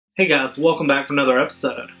Hey guys, welcome back for another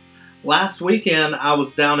episode. Last weekend I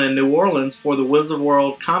was down in New Orleans for the Wizard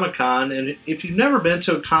World Comic Con, and if you've never been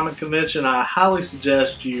to a comic convention, I highly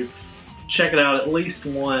suggest you check it out at least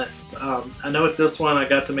once. I know at this one I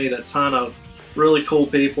got to meet a ton of really cool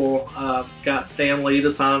people. Got Stan Lee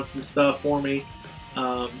to sign some stuff for me.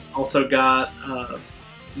 Also got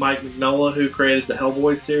Mike Mignola, who created the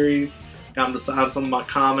Hellboy series. Got him to sign some of my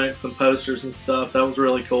comics and posters and stuff. That was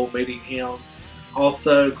really cool meeting him.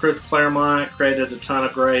 Also, Chris Claremont created a ton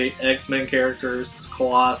of great X-Men characters,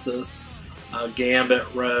 Colossus, Gambit,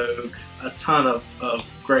 Rogue, a ton of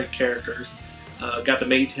great characters. Got to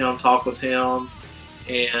meet him, talk with him,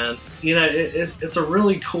 and you know it's a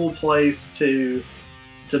really cool place to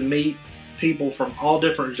meet people from all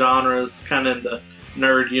different genres, kind of in the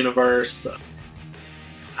nerd universe.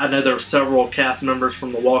 I know there were several cast members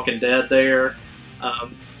from The Walking Dead there.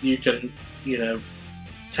 You can,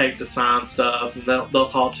 take to sign stuff, and they'll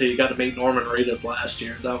talk to you. Got to meet Norman Reedus last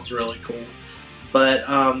year. That was really cool. But,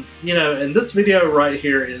 and this video right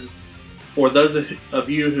here is for those of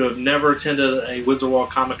you who have never attended a Wizard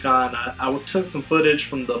World Comic Con. I took some footage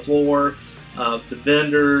from the floor, the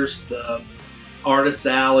vendors, the artist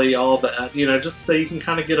alley, all that, just so you can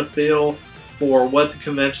kind of get a feel for what the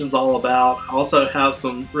convention's all about. I also have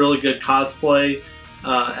some really good cosplay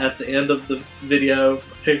at the end of the video,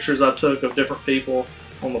 pictures I took of different people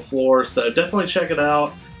on the floor, so definitely check it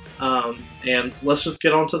out, and let's just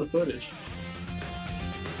get on to the footage.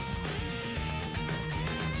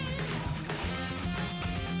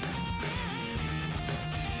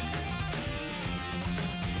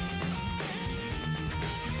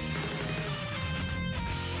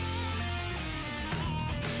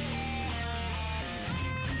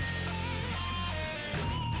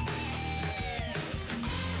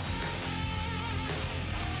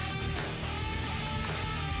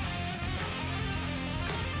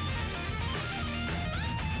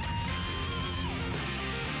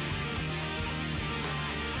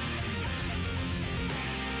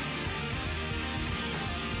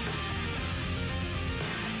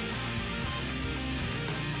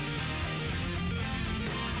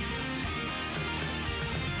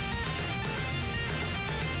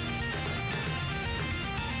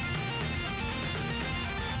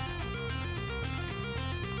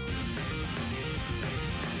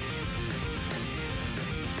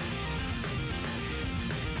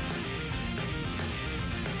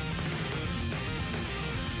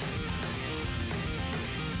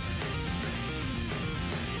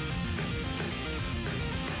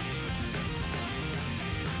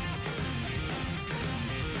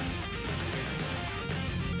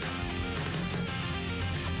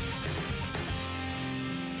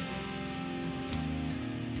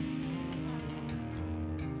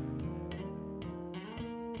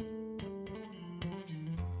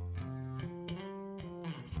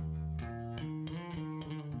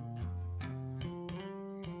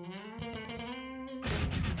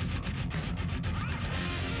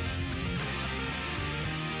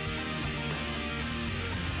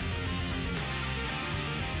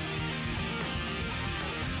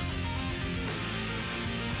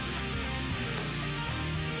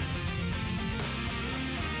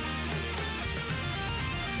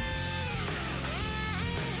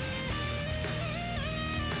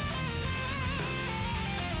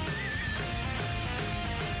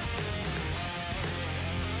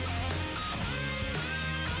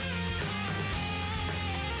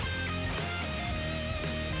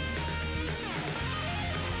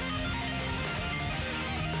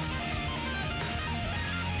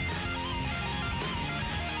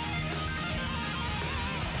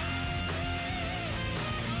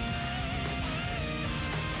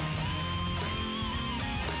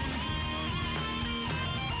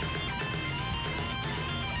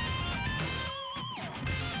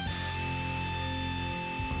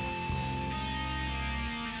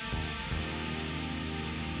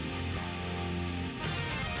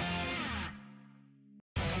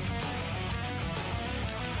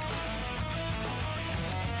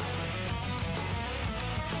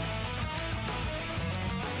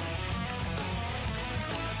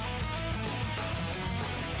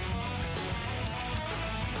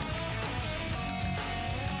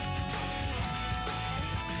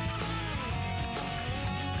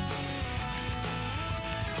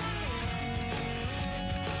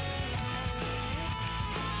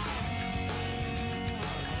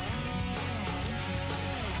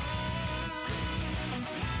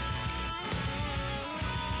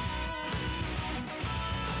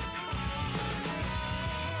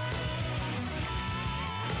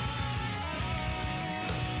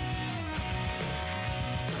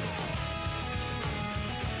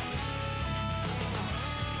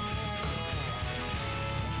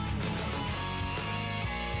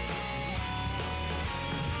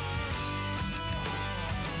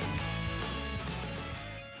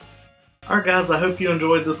 Alright guys, I hope you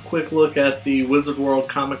enjoyed this quick look at the Wizard World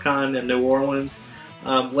Comic Con in New Orleans.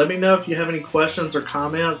 Let me know if you have any questions or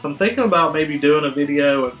comments. I'm thinking about maybe doing a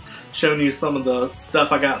video and showing you some of the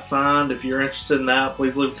stuff I got signed. If you're interested in that,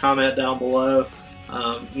 please leave a comment down below.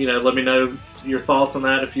 Let me know your thoughts on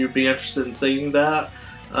that if you'd be interested in seeing that.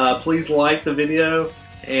 Please like the video,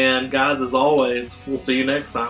 and guys, as always, we'll see you next time.